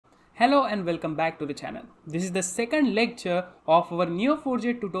Hello and welcome back to the channel. This is the second lecture of our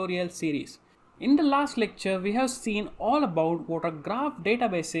Neo4j tutorial series. In the last lecture, we have seen all about what are graph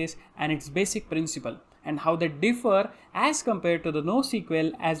databases and its basic principle and how they differ as compared to the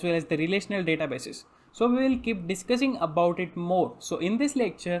NoSQL as well as the relational databases. So we will keep discussing about it more. So in this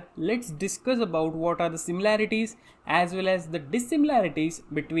lecture, let's discuss about what are the similarities as well as the dissimilarities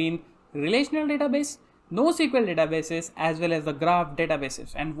between relational database, NoSQL databases as well as the graph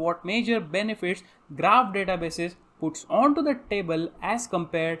databases, and what major benefits graph databases puts onto the table as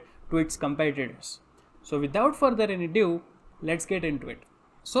compared to its competitors. So without further ado, let's get into it.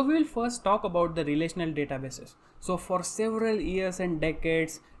 So we will first talk about the relational databases. So for several years and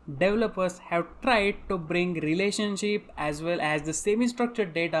decades, developers have tried to bring relationship as well as the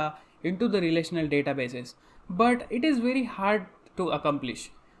semi-structured data into the relational databases, but it is very hard to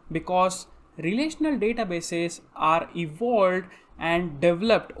accomplish because relational databases are evolved and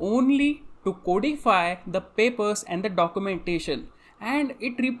developed only to codify the papers and the documentation, and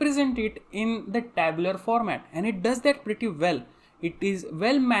it represents it in the tabular format, and it does that pretty well. It is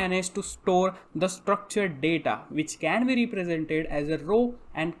well managed to store the structured data which can be represented as a row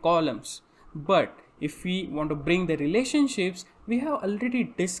and columns. But if we want to bring the relationships, we have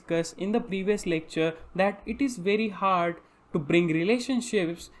already discussed in the previous lecture that it is very hard to bring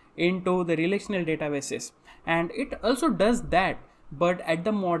relationships into the relational databases, and it also does that, but at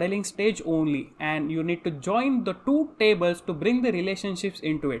the modeling stage only, and you need to join the two tables to bring the relationships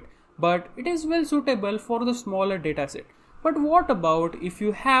into it, but it is well suitable for the smaller dataset. But what about if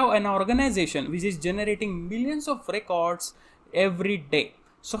you have an organization which is generating millions of records every day?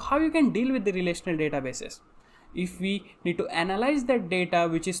 So how you can deal with the relational databases? If we need to analyze that data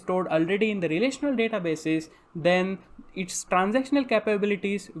which is stored already in the relational databases, then its transactional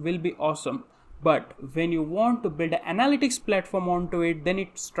capabilities will be awesome. But when you want to build an analytics platform onto it, then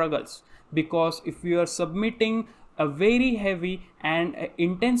it struggles, because if you are submitting a very heavy and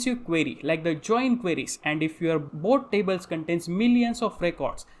intensive query like the join queries, and if your both tables contains millions of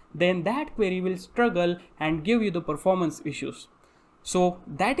records, then that query will struggle and give you the performance issues. So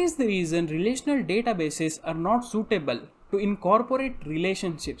that is the reason relational databases are not suitable to incorporate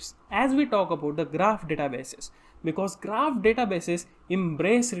relationships as we talk about the graph databases, because graph databases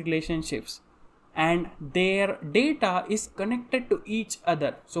embrace relationships and their data is connected to each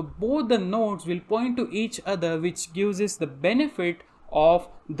other. So both the nodes will point to each other, which gives us the benefit of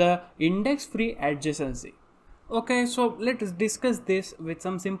the index-free adjacency. Okay, so let's discuss this with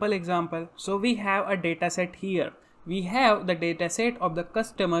some simple example. So we have a dataset here. We have the dataset of the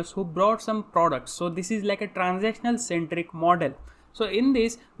customers who brought some products. So this is like a transactional centric model. So in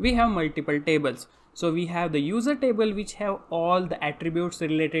this we have multiple tables. So we have the user table which have all the attributes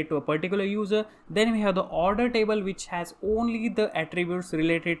related to a particular user. Then we have the order table which has only the attributes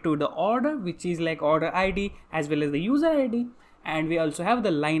related to the order, which is like order ID as well as the user ID. And we also have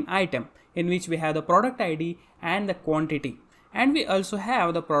the line item in which we have the product ID and the quantity. And we also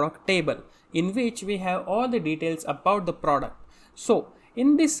have the product table in which we have all the details about the product. So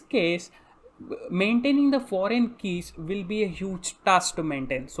in this case, maintaining the foreign keys will be a huge task to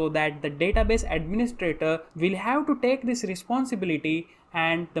maintain, so that the database administrator will have to take this responsibility,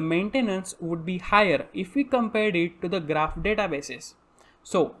 and the maintenance would be higher if we compared it to the graph databases.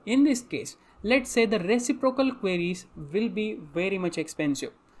 So in this case, let's say the reciprocal queries will be very much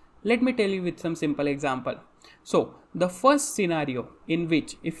expensive. Let me tell you with some simple example. So the first scenario in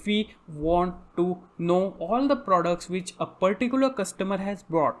which if we want to know all the products which a particular customer has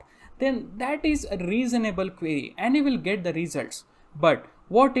bought, then that is a reasonable query and you will get the results. But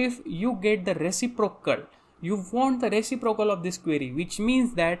what if you get the reciprocal? You want the reciprocal of this query, which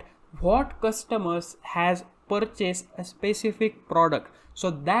means that what customers has purchased a specific product. So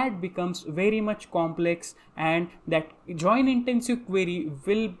that becomes very much complex, and that join intensive query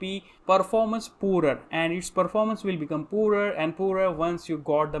will be performance poorer, and its performance will become poorer and poorer once you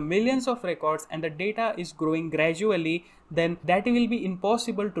got the millions of records and the data is growing gradually. Then that will be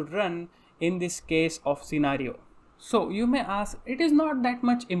impossible to run in this case of scenario. So you may ask, it is not that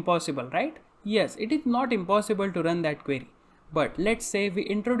much impossible, right? Yes, it is not impossible to run that query. But let's say we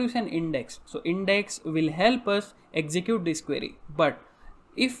introduce an index. So index will help us execute this query. But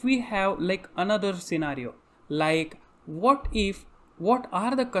if we have like another scenario, like what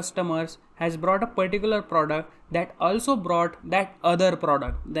are the customers has brought a particular product that also brought that other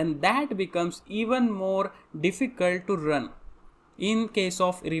product, then that becomes even more difficult to run in case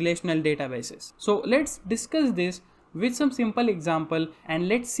of relational databases. So let's discuss this with some simple example, and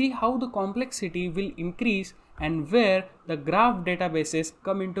let's see how the complexity will increase and where the graph databases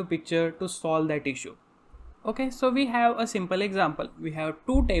come into picture to solve that issue. Okay, so we have a simple example. We have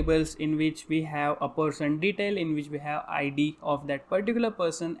two tables in which we have a person detail, in which we have ID of that particular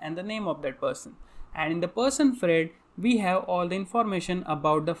person and the name of that person. And in the person thread, we have all the information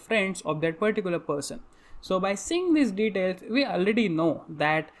about the friends of that particular person. So by seeing these details, we already know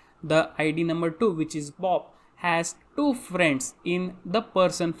that the ID number 2, which is Bob, has two friends in the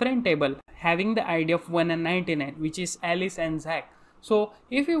person friend table having the ID of 1 and 99, which is Alice and Zach. So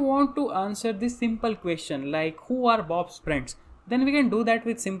if you want to answer this simple question like who are Bob's friends, then we can do that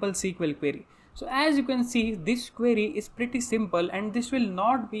with simple SQL query. So as you can see, this query is pretty simple and this will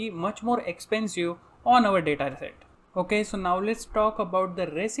not be much more expensive on our data set. Okay, so now let's talk about the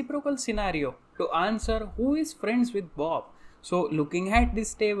reciprocal scenario to answer who is friends with Bob. So looking at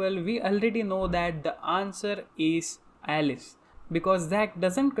this table, we already know that the answer is Alice because Zach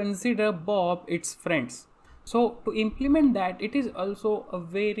doesn't consider Bob its friends. So to implement that, it is also a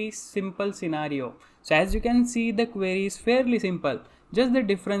very simple scenario. So as you can see, the query is fairly simple. Just the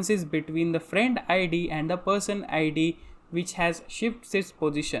difference is between the friend ID and the person ID, which has shifted its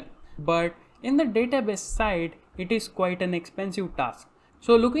position. But in the database side, it is quite an expensive task.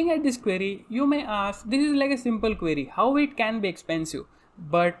 So looking at this query, you may ask, this is like a simple query, how it can be expensive?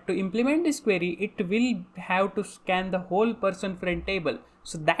 But to implement this query, it will have to scan the whole person friend table.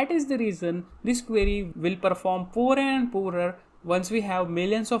 So that is the reason this query will perform poorer and poorer once we have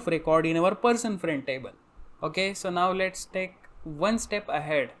millions of records in our person friend table. Okay, so now let's take one step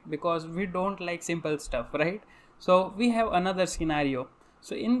ahead because we don't like simple stuff, right? So we have another scenario.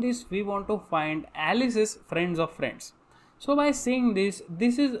 So in this, we want to find Alice's friends of friends. So by saying this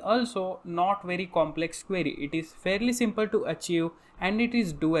is also not very complex query. It is fairly simple to achieve and it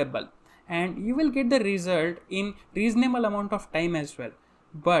is doable. And you will get the result in reasonable amount of time as well.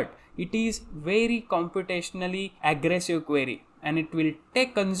 But it is very computationally aggressive query and it will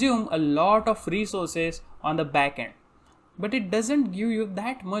consume a lot of resources on the back end. But it doesn't give you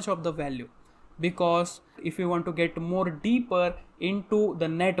that much of the value because if you want to get more deeper into the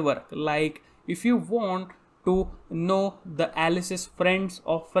network, like if you want to know the Alice's friends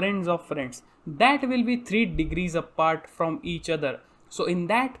of friends of friends, that will be 3 degrees apart from each other. So in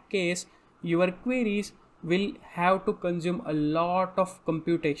that case, your queries will have to consume a lot of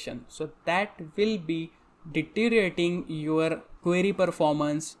computation. So that will be deteriorating your query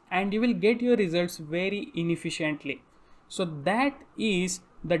performance and you will get your results very inefficiently. So that is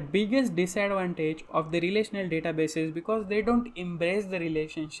the biggest disadvantage of the relational databases because they don't embrace the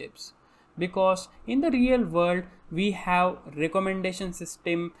relationships. Because in the real world, we have recommendation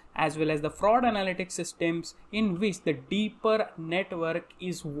system as well as the fraud analytics systems in which the deeper network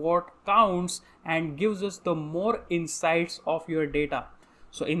is what counts and gives us the more insights of your data.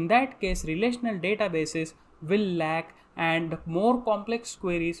 So in that case, relational databases will lack and more complex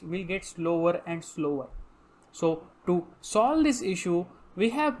queries will get slower and slower. So to solve this issue, we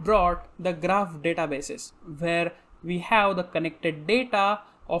have brought the graph databases where we have the connected data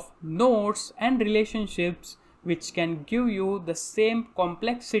of nodes and relationships which can give you the same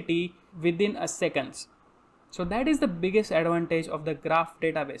complexity within a seconds. So that is the biggest advantage of the graph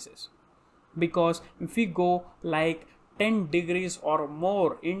databases because if we go like 10 degrees or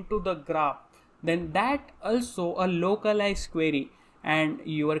more into the graph, then that also a localized query and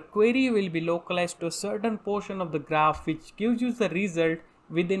your query will be localized to a certain portion of the graph which gives you the result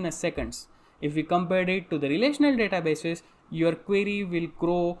within a seconds. If we compare it to the relational databases, your query will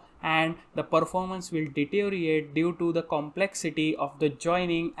grow and the performance will deteriorate due to the complexity of the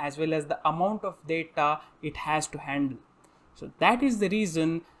joining as well as the amount of data it has to handle. So that is the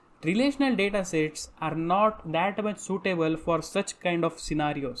reason relational datasets are not that much suitable for such kind of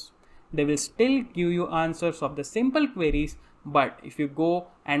scenarios. They will still give you answers of the simple queries, but if you go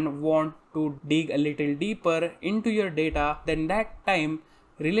and want to dig a little deeper into your data, then that time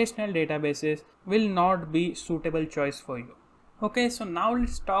relational databases will not be suitable choice for you. Okay, so now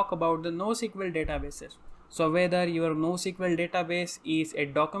let's talk about the NoSQL databases. So whether your NoSQL database is a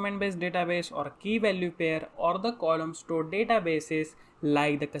document-based database or a key value pair or the column store databases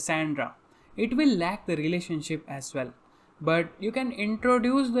like the Cassandra, it will lack the relationship as well. But you can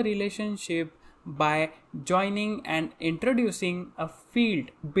introduce the relationship by joining and introducing a field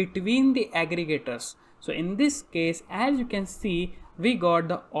between the aggregators. So in this case, as you can see, we got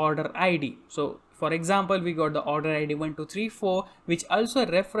the order ID. So for example, we got the order ID 1234, which also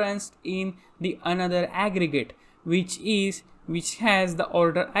referenced in the another aggregate, which has the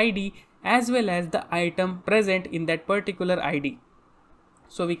order ID as well as the item present in that particular ID.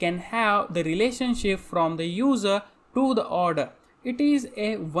 So we can have the relationship from the user to the order. It is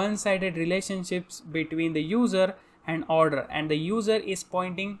a one-sided relationships between the user and order, and the user is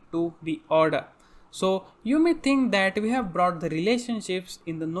pointing to the order. So you may think that we have brought the relationships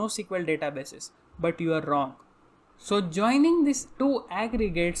in the NoSQL databases, but you are wrong. So joining these two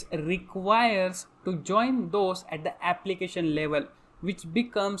aggregates requires to join those at the application level, which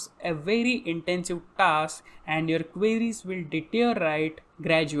becomes a very intensive task and your queries will deteriorate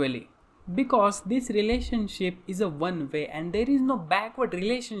gradually. Because this relationship is a one way and there is no backward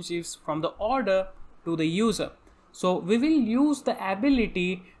relationships from the order to the user. So we will use the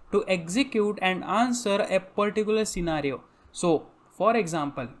ability to execute and answer a particular scenario. So for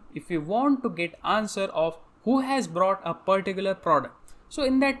example, if you want to get answer of who has brought a particular product, so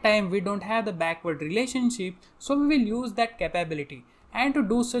in that time we don't have the backward relationship, so we will use that capability and to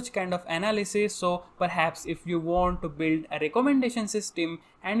do such kind of analysis. So perhaps if you want to build a recommendation system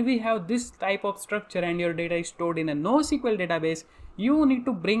and we have this type of structure and your data is stored in a NoSQL database, you need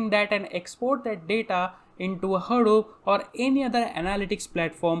to bring that and export that data into a Hadoop or any other analytics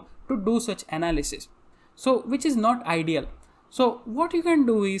platform to do such analysis. So which is not ideal. So what you can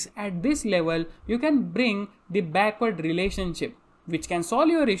do is at this level you can bring the backward relationship which can solve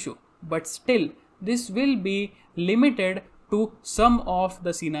your issue, but still this will be limited to some of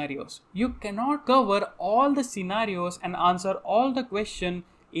the scenarios. You cannot cover all the scenarios and answer all the questions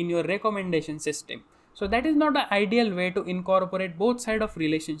in your recommendation system. So that is not the ideal way to incorporate both sides of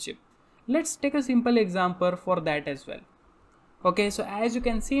relationship. Let's take a simple example for that as well. Okay, so as you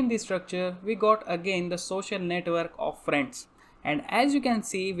can see in this structure, we got again the social network of friends. And as you can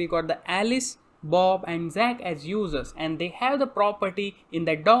see, we got the Alice, Bob and Zach as users and they have the property in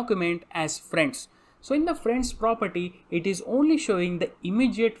the document as friends. So in the friends property, it is only showing the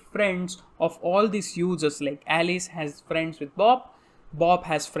immediate friends of all these users, like Alice has friends with Bob, Bob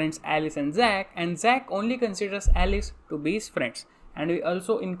has friends Alice and Zach only considers Alice to be his friends. And we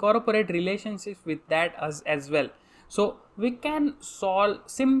also incorporate relationships with that as well. So we can solve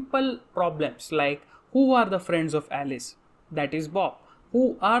simple problems like who are the friends of Alice? That is Bob.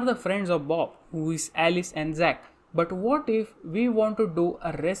 Who are the friends of Bob? Who is Alice and Zach? But what if we want to do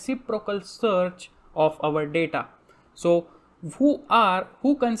a reciprocal search of our data? So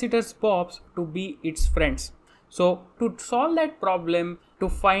who considers Bob to be its friends? So to solve that problem, to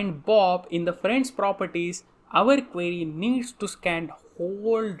find Bob in the friends properties, our query needs to scan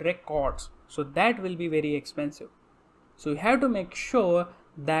whole records. So that will be very expensive. So you have to make sure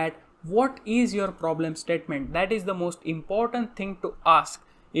that what is your problem statement. That is the most important thing to ask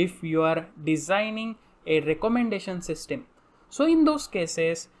if you are designing a recommendation system. So in those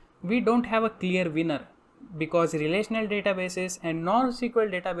cases, we don't have a clear winner because relational databases and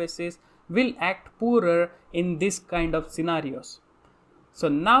NoSQL databases will act poorer in this kind of scenarios. So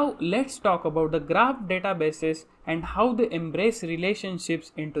now let's talk about the graph databases and how they embrace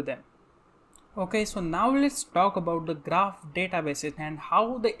relationships into them. Okay, so now let's talk about the graph databases and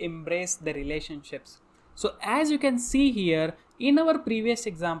how they embrace the relationships. So as you can see here, in our previous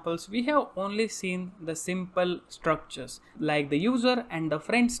examples, we have only seen the simple structures like the user and the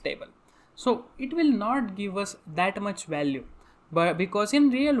friends table. So it will not give us that much value, but because in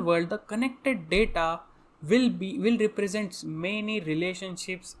real world, the connected data will represent many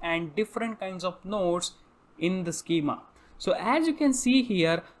relationships and different kinds of nodes in the schema. So as you can see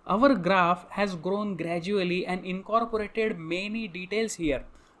here, our graph has grown gradually and incorporated many details here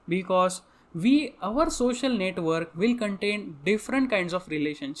because our social network will contain different kinds of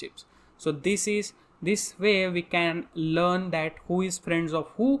relationships. So this way we can learn that who is friends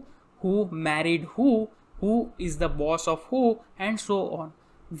of who married who is the boss of who, and so on.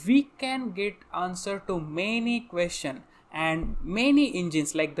 We can get answer to many questions, and many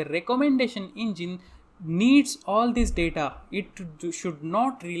engines like the recommendation engine needs all this data. It should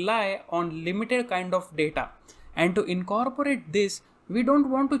not rely on limited kind of data, and to incorporate this we don't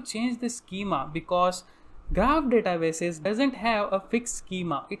want to change the schema because graph databases doesn't have a fixed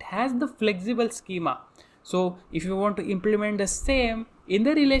schema. It has the flexible schema. So if you want to implement the same in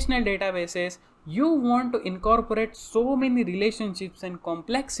the relational databases, you want to incorporate so many relationships and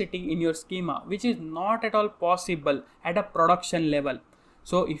complexity in your schema, which is not at all possible at a production level.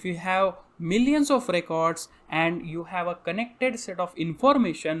 So if you have millions of records and you have a connected set of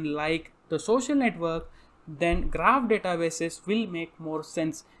information like the social network, then graph databases will make more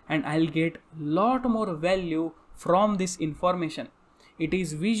sense and I'll get lot more value from this information. It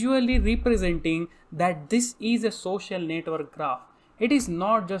is visually representing that this is a social network graph. It is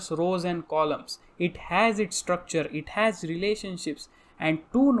not just rows and columns. It has its structure, it has relationships, and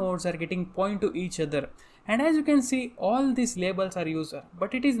two nodes are getting point to each other. And as you can see, all these labels are user,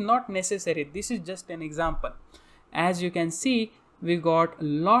 but it is not necessary. This is just an example. As you can see, we got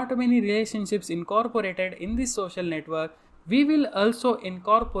many relationships incorporated in this social network, We will also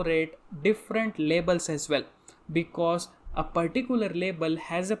incorporate different labels as well, because a particular label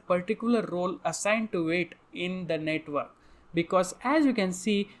has a particular role assigned to it in the network. Because as you can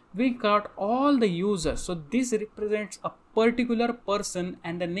see, we got all the users, so this represents a particular person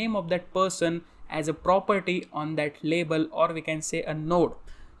and the name of that person as a property on that label, or we can say a node.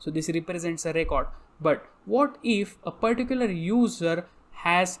 So this represents a record. But what if a particular user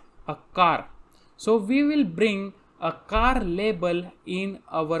has a car? So we will bring a car label in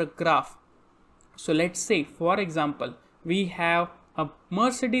our graph. So let's say, for example, we have a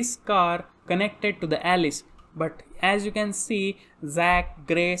Mercedes car connected to the Alice, but as you can see, Zach,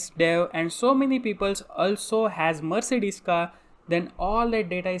 Grace, Dev and so many people also has Mercedes car. Then all that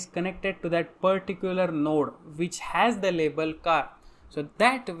data is connected to that particular node which has the label car. So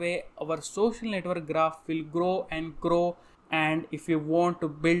that way our social network graph will grow and grow, and if you want to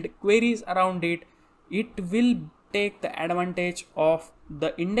build queries around it, it will take the advantage of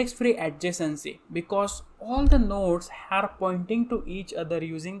the index-free adjacency, because all the nodes are pointing to each other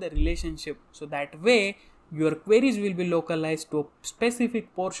using the relationship. So that way your queries will be localized to a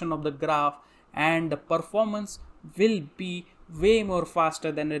specific portion of the graph, and the performance will be way more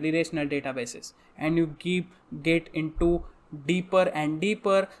faster than the relational databases, and you get into deeper and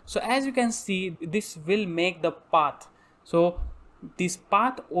deeper. So as you can see, this will make the path. So this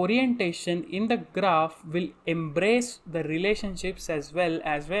path orientation in the graph will embrace the relationships as well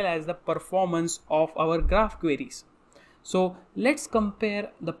as the performance of our graph queries. So let's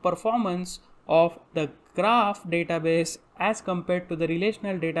compare the performance of the graph database as compared to the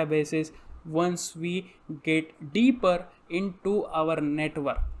relational databases once we get deeper into our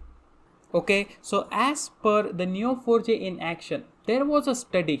network. Okay, so as per the Neo4j in action, there was a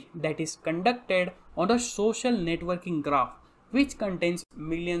study that is conducted on a social networking graph which contains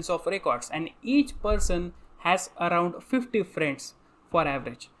millions of records, and each person has around 50 friends for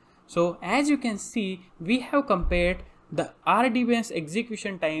average. So as you can see, we have compared the RDBMS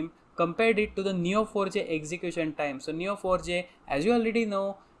execution time, compared it to the Neo4j execution time. So Neo4j, as you already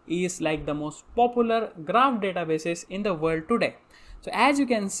know, is like the most popular graph databases in the world today. So as you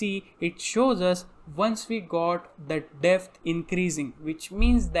can see, it shows us once we got the depth increasing, which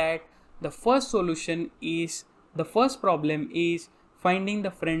means that the first solution is, the first problem is finding the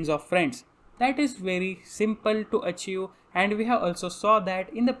friends of friends. That is very simple to achieve, and we have also saw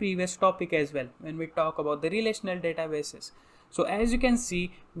that in the previous topic as well when we talk about the relational databases. So as you can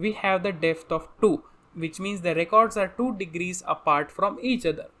see, we have the depth of 2, which means the records are 2 degrees apart from each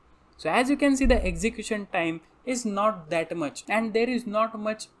other. So as you can see, the execution time is not that much, and there is not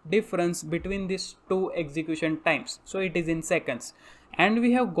much difference between these two execution times. So it is in seconds, and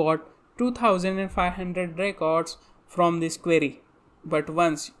we have got 2500 records from this query. But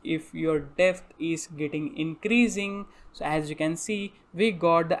once if your depth is getting increasing, so as you can see, we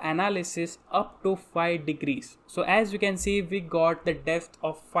got the analysis up to 5 degrees. So as you can see, we got the depth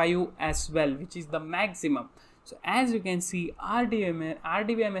of 5 as well, which is the maximum. So as you can see,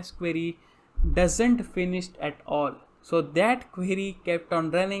 RDBMS query doesn't finish at all. So that query kept on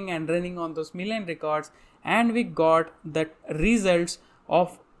running and running on those million records, and we got the results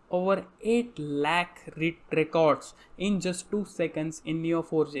of over 8 lakh records in just 2 seconds in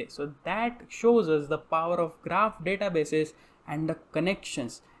Neo4j. So that shows us the power of graph databases and the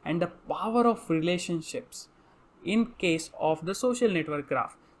connections and the power of relationships in case of the social network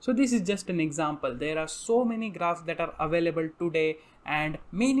graph. So this is just an example. There are so many graphs that are available today, and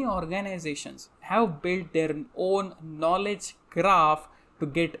many organizations have built their own knowledge graph to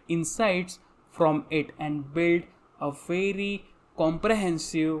get insights from it and build a very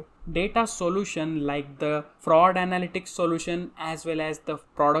comprehensive data solution like the fraud analytics solution, as well as the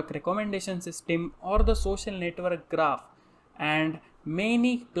product recommendation system or the social network graph. And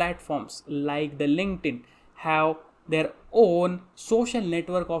many platforms like the LinkedIn have their own social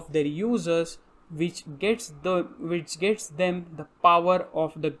network of their users, which gets them the power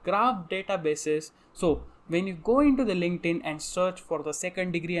of the graph databases. So when you go into the LinkedIn and search for the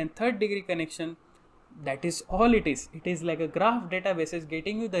second degree and third degree connection, that is all it is. It is like a graph databases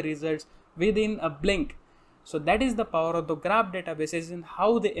getting you the results within a blink. So that is the power of the graph databases and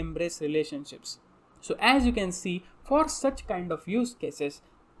how they embrace relationships. So as you can see, for such kind of use cases,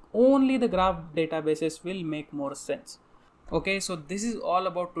 only the graph databases will make more sense. Okay, so this is all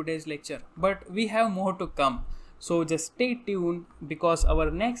about today's lecture, but we have more to come. So just stay tuned, because our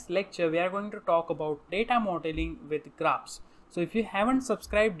next lecture we are going to talk about data modeling with graphs. So if you haven't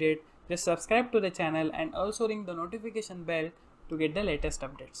subscribed yet, just subscribe to the channel and also ring the notification bell to get the latest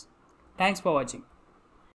updates. Thanks for watching.